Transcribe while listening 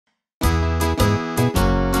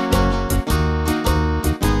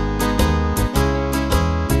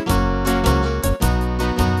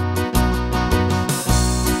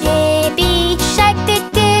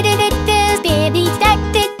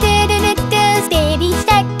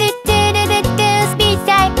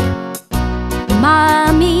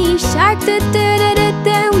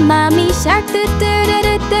do do do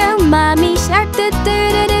do do. Mommy shark do do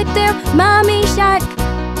do do do. Mommy shark.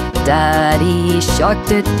 Daddy shark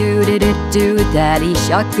do do do do do. Daddy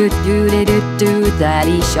shark do do do do do.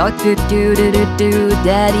 Daddy shark do do do do do.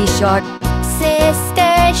 Daddy shark.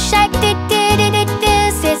 Sister shark do do do do do.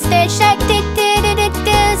 Sister shark do do do do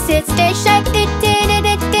do. Sister shark do do do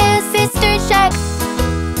do do. Sister shark.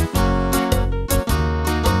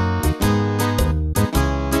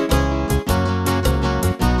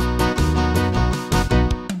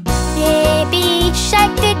 Baby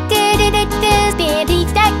shark do do do do do. Baby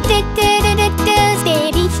shark do do do do do.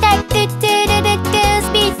 Baby shark do do do do do.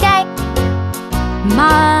 Baby shark.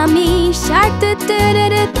 Mommy shark do do do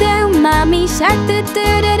do do. Mommy shark do do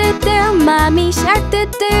do do do. Mommy shark do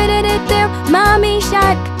do do do do. Mommy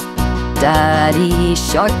shark. Daddy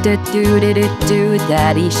shark do do do do do.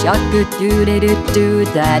 Daddy shark do do do do do.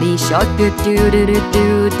 Daddy shark do do do do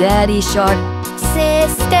do. Daddy shark.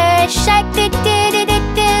 Sister shark do do do do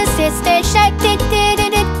do. Sister shark do do do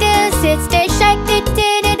do do. Sister shark do